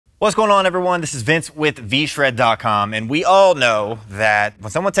What's going on, everyone? This is Vince with VShred.com, and we all know that when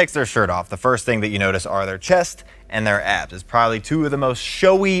someone takes their shirt off, the first thing that you notice are their chest and their abs. It's probably two of the most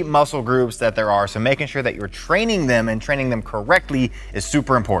showy muscle groups that there are, so making sure that you're training them and training them correctly is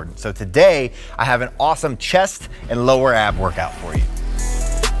super important. So today, I have an awesome chest and lower ab workout for you.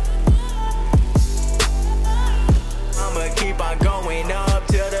 I'ma keep on going up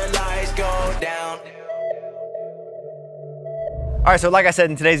till the lights go down. All right, so like I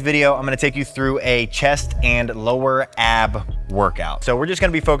said in today's video, I'm gonna take you through a chest and lower ab workout. So we're just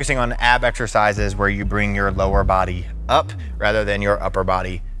gonna be focusing on ab exercises where you bring your lower body up rather than your upper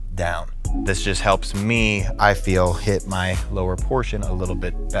body down. This just helps me, I feel, hit my lower portion a little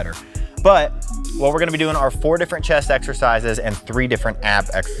bit better. But what we're gonna be doing are 4 different chest exercises and 3 different ab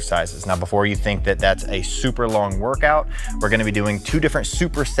exercises. Now, before you think that that's a super long workout, we're gonna be doing 2 different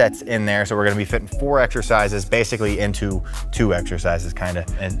supersets in there. So we're gonna be fitting 4 exercises basically into 2 exercises kinda.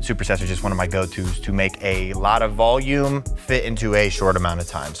 And supersets are just one of my go-tos to make a lot of volume fit into a short amount of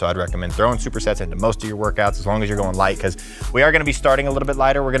time. So I'd recommend throwing supersets into most of your workouts as long as you're going light, because we are gonna be starting a little bit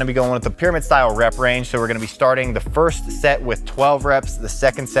lighter. We're gonna be going with the pyramid style rep range. So we're gonna be starting the first set with 12 reps. The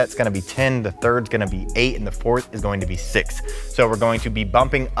second set's gonna be 10, the third's gonna be 8, and the fourth is going to be 6. So we're going to be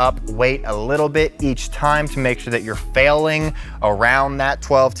bumping up weight a little bit each time to make sure that you're failing around that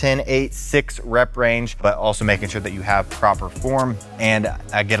 12, 10, 8, 6 rep range, but also making sure that you have proper form. And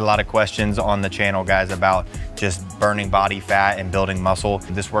I get a lot of questions on the channel, guys, about just burning body fat and building muscle.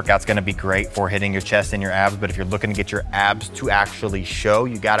 This workout's gonna be great for hitting your chest and your abs, but if you're looking to get your abs to actually show,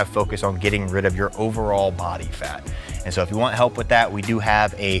 you gotta focus on getting rid of your overall body fat. And so if you want help with that, we do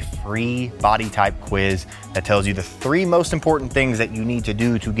have a free body type quiz that tells you the 3 most important things that you need to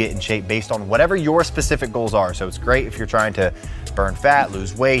do to get in shape based on whatever your specific goals are. So it's great if you're trying to burn fat,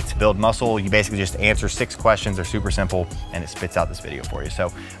 lose weight, build muscle. You basically just answer 6 questions. They're super simple, and it spits out this video for you.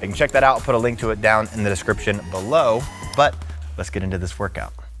 So you can check that out. I'll put a link to it down in the description below, but let's get into this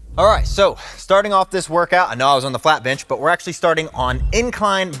workout. All right, so starting off this workout, I know I was on the flat bench, but we're actually starting on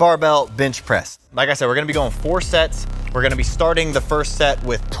incline barbell bench press. Like I said, we're gonna be going 4 sets. We're gonna be starting the first set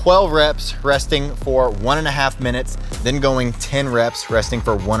with 12 reps, resting for 1.5 minutes, then going 10 reps, resting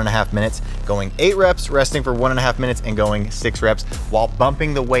for 1.5 minutes, going 8 reps, resting for 1.5 minutes, and going 6 reps while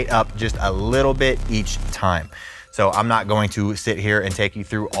bumping the weight up just a little bit each time. So I'm not going to sit here and take you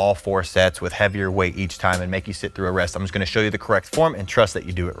through all 4 sets with heavier weight each time and make you sit through a rest. I'm just gonna show you the correct form and trust that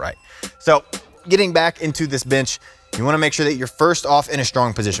you do it right. So getting back into this bench, you wanna make sure that you're first off in a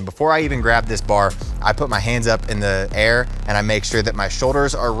strong position. Before I even grab this bar, I put my hands up in the air and I make sure that my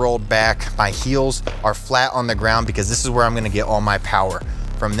shoulders are rolled back, my heels are flat on the ground, because this is where I'm gonna get all my power.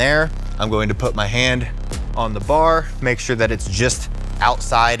 From there, I'm going to put my hand on the bar, make sure that it's just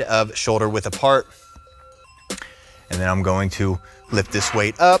outside of shoulder width apart. And then I'm going to lift this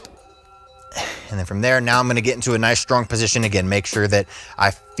weight up. And then from there, now I'm gonna get into a nice strong position. Again, make sure that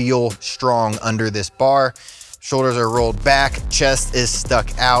I feel strong under this bar. Shoulders are rolled back, chest is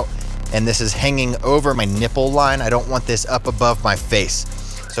stuck out, and this is hanging over my nipple line. I don't want this up above my face.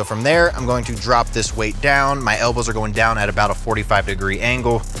 So from there, I'm going to drop this weight down. My elbows are going down at about a 45-degree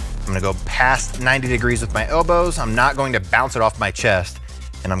angle. I'm gonna go past 90 degrees with my elbows. I'm not going to bounce it off my chest,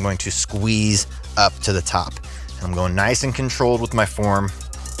 and I'm going to squeeze up to the top. I'm going nice and controlled with my form.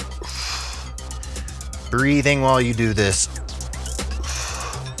 Breathing while you do this.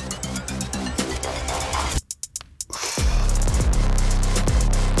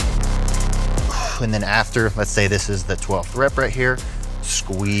 And then after, let's say this is the 12th rep right here,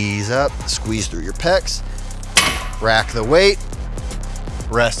 squeeze up, squeeze through your pecs, rack the weight,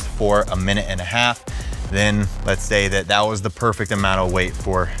 rest for 1.5 minutes. Then let's say that that was the perfect amount of weight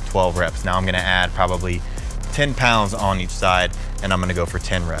for 12 reps. Now I'm gonna add probably 10 pounds on each side, and I'm gonna go for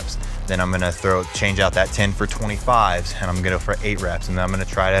 10 reps. Then I'm gonna change out that 10 for 25s, and I'm gonna go for 8 reps. And then I'm gonna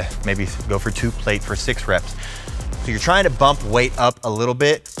try to maybe go for 2 plate for 6 reps. So you're trying to bump weight up a little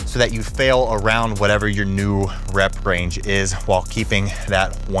bit so that you fail around whatever your new rep range is while keeping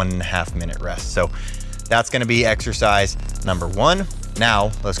that 1.5 minute rest. So that's gonna be exercise number 1.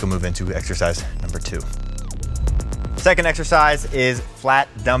 Now let's go move into exercise number 2. Second exercise is flat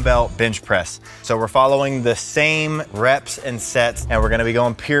dumbbell bench press. So we're following the same reps and sets, and we're gonna be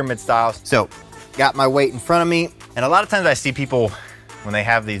going pyramid style. So got my weight in front of me, and a lot of times I see people, when they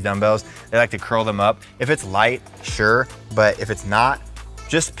have these dumbbells, they like to curl them up. If it's light, sure, but if it's not,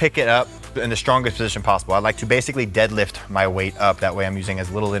 just pick it up in the strongest position possible. I like to basically deadlift my weight up. That way I'm using as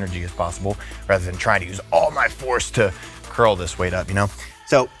little energy as possible rather than trying to use all my force to curl this weight up, you know?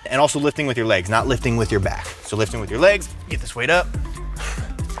 So, and also lifting with your legs, not lifting with your back. So lifting with your legs, get this weight up.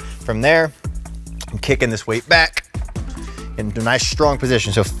 From there, I'm kicking this weight back into a nice strong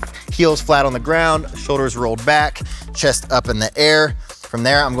position. So heels flat on the ground, shoulders rolled back, chest up in the air. From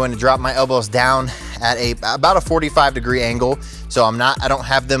there, I'm going to drop my elbows down at about a 45-degree angle. So I don't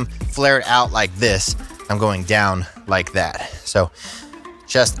have them flared out like this. I'm going down like that. So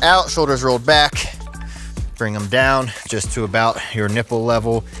chest out, shoulders rolled back, bring them down just to about your nipple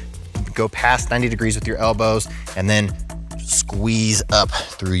level. Go past 90 degrees with your elbows and then squeeze up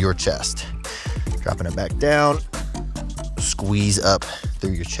through your chest. Dropping it back down, squeeze up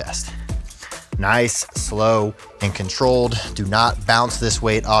through your chest. Nice, slow, and controlled. Do not bounce this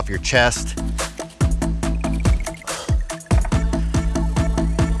weight off your chest.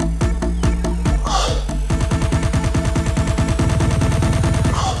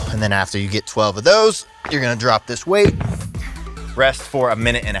 And then after you get 12 of those, you're gonna drop this weight, rest for a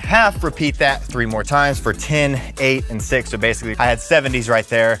minute and a half, repeat that 3 more times for 10, 8, and 6. So basically I had 70s right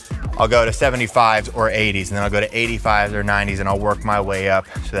there. I'll go to 75s or 80s, and then I'll go to 85s or 90s, and I'll work my way up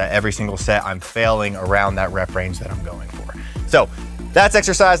so that every single set I'm failing around that rep range that I'm going for. So that's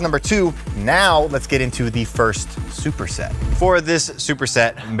exercise number 2. Now let's get into the first superset. For this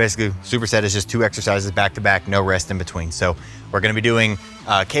superset, basically superset is just 2 exercises back to back, no rest in between. So we're gonna be doing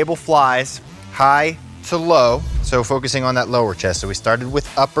cable flies, high to low, so focusing on that lower chest. So we started with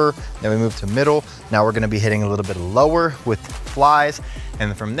upper, then we moved to middle. Now we're gonna be hitting a little bit lower with flies.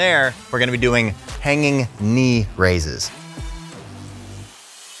 And from there, we're gonna be doing hanging knee raises.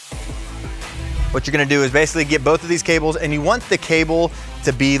 What you're gonna do is basically get both of these cables, and you want the cable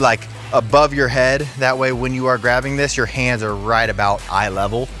to be like above your head. That way when you are grabbing this, your hands are right about eye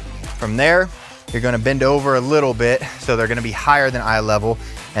level. From there, you're gonna bend over a little bit, so they're gonna be higher than eye level.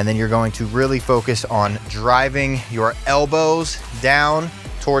 And then you're going to really focus on driving your elbows down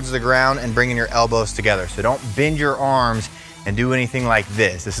towards the ground and bringing your elbows together. So don't bend your arms and do anything like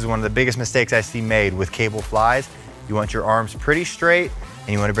this. This is one of the biggest mistakes I see made with cable flies. You want your arms pretty straight and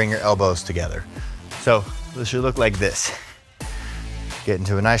you want to bring your elbows together. So this should look like this. Get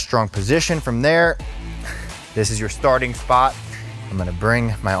into a nice strong position. From there, this is your starting spot. I'm gonna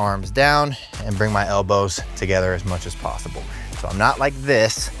bring my arms down and bring my elbows together as much as possible. So I'm not like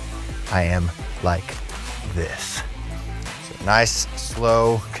this, I am like this. So nice,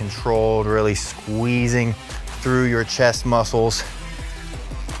 slow, controlled, really squeezing through your chest muscles,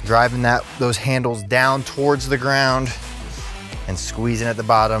 driving those handles down towards the ground and squeezing at the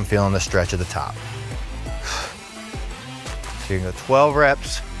bottom, feeling the stretch at the top. So you're gonna go 12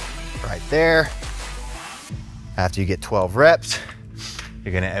 reps right there. After you get 12 reps,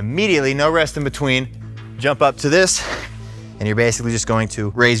 you're gonna immediately, no rest in between, jump up to this, and you're basically just going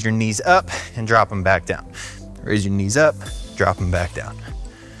to raise your knees up and drop them back down. Raise your knees up, drop them back down.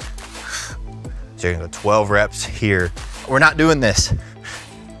 So you're gonna go 12 reps here. We're not doing this,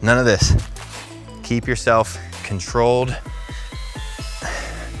 none of this. Keep yourself controlled,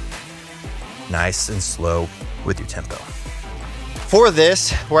 nice and slow with your tempo. For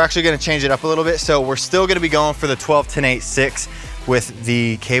this, we're actually gonna change it up a little bit. So we're still gonna be going for the 12, 10, 8, 6 with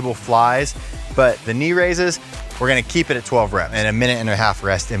the cable flies, but the knee raises, we're gonna keep it at 12 reps and a minute and a half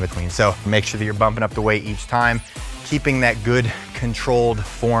rest in between. So make sure that you're bumping up the weight each time, keeping that good controlled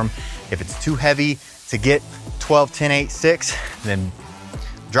form. If it's too heavy to get 12, 10, 8, 6, then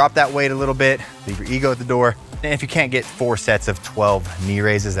drop that weight a little bit, leave your ego at the door. And if you can't get 4 sets of 12 knee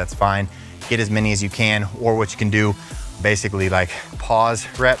raises, that's fine. Get as many as you can, or what you can do, basically like pause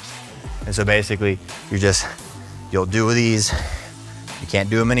reps. And so basically you'll do these, you can't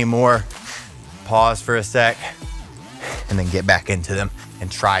do them anymore, pause for a sec, and then get back into them and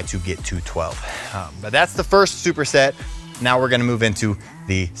try to get to 12. But that's the first superset. Now we're gonna move into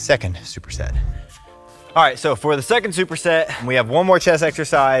the second superset. All right, so for the second superset, we have one more chest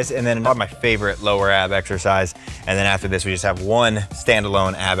exercise and then my favorite lower ab exercise. And then after this, we just have one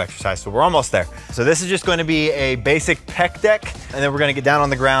standalone ab exercise. So we're almost there. So this is just going to be a basic pec deck. And then we're gonna get down on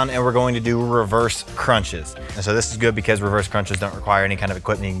the ground and we're going to do reverse crunches. And so this is good because reverse crunches don't require any kind of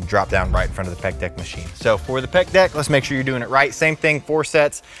equipment. You can drop down right in front of the pec deck machine. So for the pec deck, let's make sure you're doing it right. Same thing, 4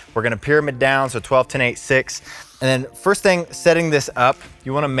 sets. We're gonna pyramid down, so 12, 10, 8, 6. And then first thing, setting this up,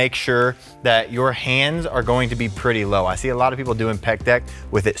 you wanna make sure that your hands are going to be pretty low. I see a lot of people doing pec deck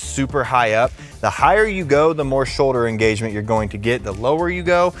with it super high up. The higher you go, the more shoulder engagement you're going to get. The lower you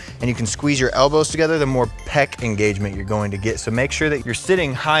go and you can squeeze your elbows together, the more pec engagement you're going to get. So make sure that you're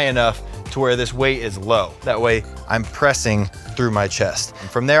sitting high enough to where this weight is low. That way I'm pressing through my chest. And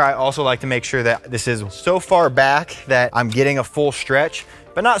from there, I also like to make sure that this is so far back that I'm getting a full stretch,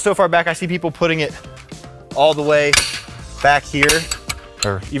 but not so far back. I see people putting it all the way back here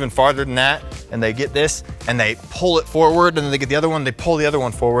or even farther than that, and they get this and they pull it forward, and then they get the other one, they pull the other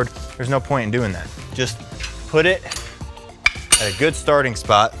one forward. There's no point in doing that. Just put it at a good starting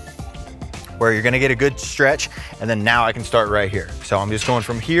spot where you're gonna get a good stretch, and then now I can start right here. So I'm just going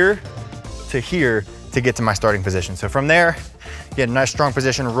from here to get to my starting position. So from there, get a nice strong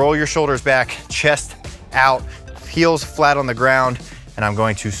position, roll your shoulders back, chest out, heels flat on the ground, and I'm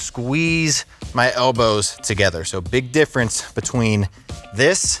going to squeeze my elbows together. So big difference between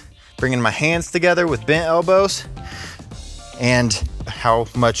this, bringing my hands together with bent elbows, and how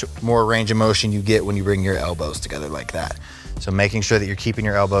much more range of motion you get when you bring your elbows together like that. So making sure that you're keeping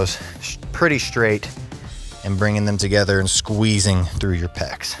your elbows pretty straight and bringing them together and squeezing through your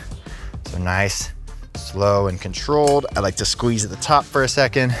pecs. So nice, slow and controlled. I like to squeeze at the top for a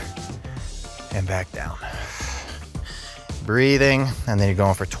second and back down. Breathing, and then you're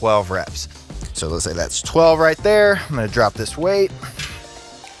going for 12 reps. So let's say that's 12 right there. I'm gonna drop this weight.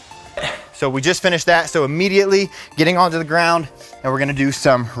 So we just finished that. So immediately getting onto the ground, and we're gonna do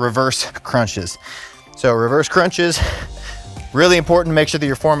some reverse crunches. So reverse crunches, really important to make sure that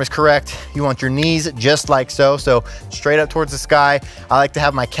your form is correct. You want your knees just like so. So straight up towards the sky. I like to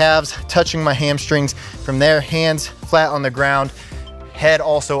have my calves touching my hamstrings. From there, hands flat on the ground, head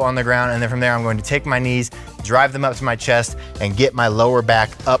also on the ground. And then from there, I'm going to take my knees, drive them up to my chest, and get my lower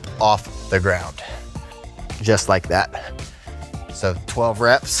back up off the ground. Just like that. So 12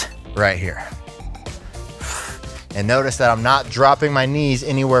 reps right here. And notice that I'm not dropping my knees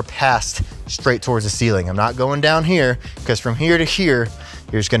anywhere past straight towards the ceiling. I'm not going down here, because from here to here,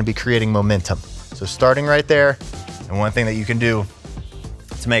 you're just gonna be creating momentum. So starting right there, and one thing that you can do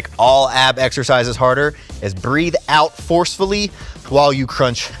to make all ab exercises harder is breathe out forcefully while you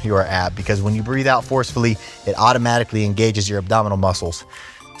crunch your ab, because when you breathe out forcefully, it automatically engages your abdominal muscles.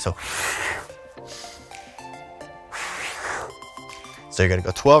 So you're gonna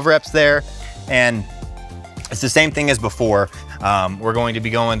go 12 reps there, and it's the same thing as before. We're going to be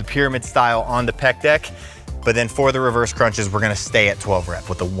going the pyramid style on the pec deck, but then for the reverse crunches, we're gonna stay at 12 reps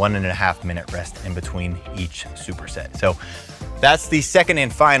with a 1.5 minute rest in between each superset. So that's the second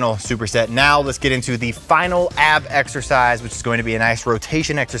and final superset. Now let's get into the final ab exercise, which is going to be a nice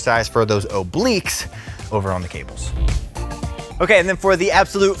rotation exercise for those obliques over on the cables. Okay, and then for the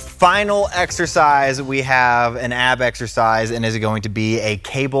absolute final exercise, we have an ab exercise, and is going to be a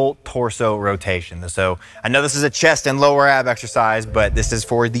cable torso rotation. So I know this is a chest and lower ab exercise, but this is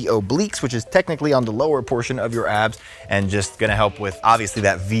for the obliques, which is technically on the lower portion of your abs, and just gonna help with obviously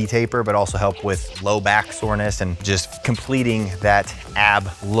that V taper, but also help with low back soreness and just completing that ab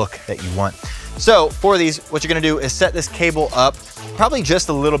look that you want. So for these, what you're gonna do is set this cable up probably just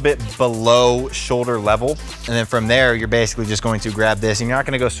a little bit below shoulder level. And then from there, you're basically just going to grab this, and you're not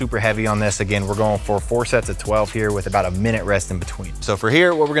gonna go super heavy on this. Again, we're going for 4 sets of 12 here with about a minute rest in between. So for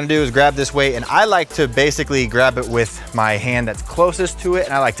here, what we're gonna do is grab this weight, and I like to basically grab it with my hand that's closest to it,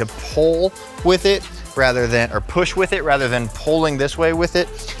 and I like to pull with it rather than, or push with it rather than pulling this way with it.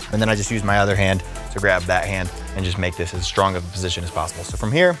 And then I just use my other hand to grab that hand and just make this as strong of a position as possible. So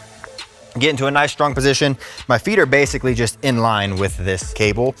from here, get into a nice strong position. My feet are basically just in line with this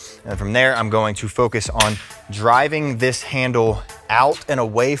cable. And from there, I'm going to focus on driving this handle out and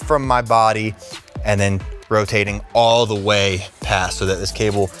away from my body, and then rotating all the way past, so that this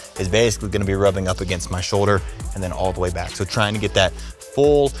cable is basically gonna be rubbing up against my shoulder and then all the way back. So trying to get that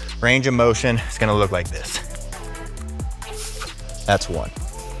full range of motion, it's gonna look like this. That's 1.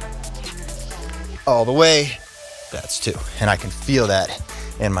 All the way, that's 2. And I can feel that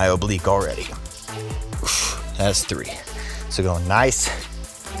in my oblique already. That's 3. So going nice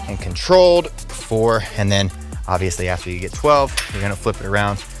and controlled, 4, and then obviously after you get 12, you're gonna flip it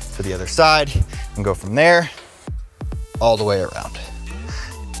around to the other side and go from there all the way around.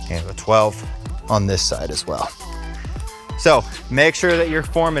 And go 12 on this side as well. So make sure that your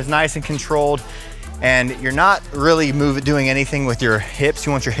form is nice and controlled, and you're not really doing anything with your hips.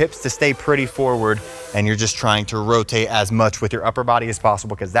 You want your hips to stay pretty forward, and you're just trying to rotate as much with your upper body as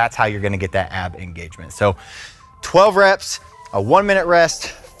possible, because that's how you're gonna get that ab engagement. So 12 reps, a 1 minute rest,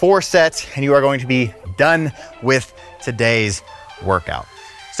 4 sets, and you are going to be done with today's workout.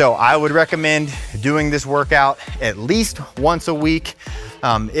 So I would recommend doing this workout at least once a week,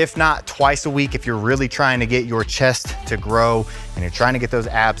 if not twice a week, if you're really trying to get your chest to grow and you're trying to get those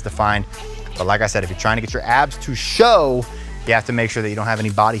abs defined. But like I said, if you're trying to get your abs to show, you have to make sure that you don't have any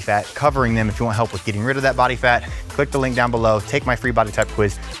body fat covering them. If you want help with getting rid of that body fat, click the link down below, take my free body type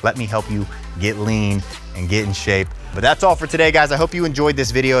quiz. Let me help you get lean and get in shape. But that's all for today, guys. I hope you enjoyed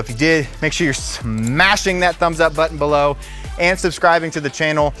this video. If you did, make sure you're smashing that thumbs up button below and subscribing to the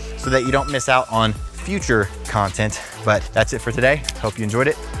channel so that you don't miss out on future content. But that's it for today. Hope you enjoyed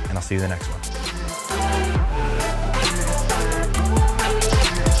it, and I'll see you in the next one.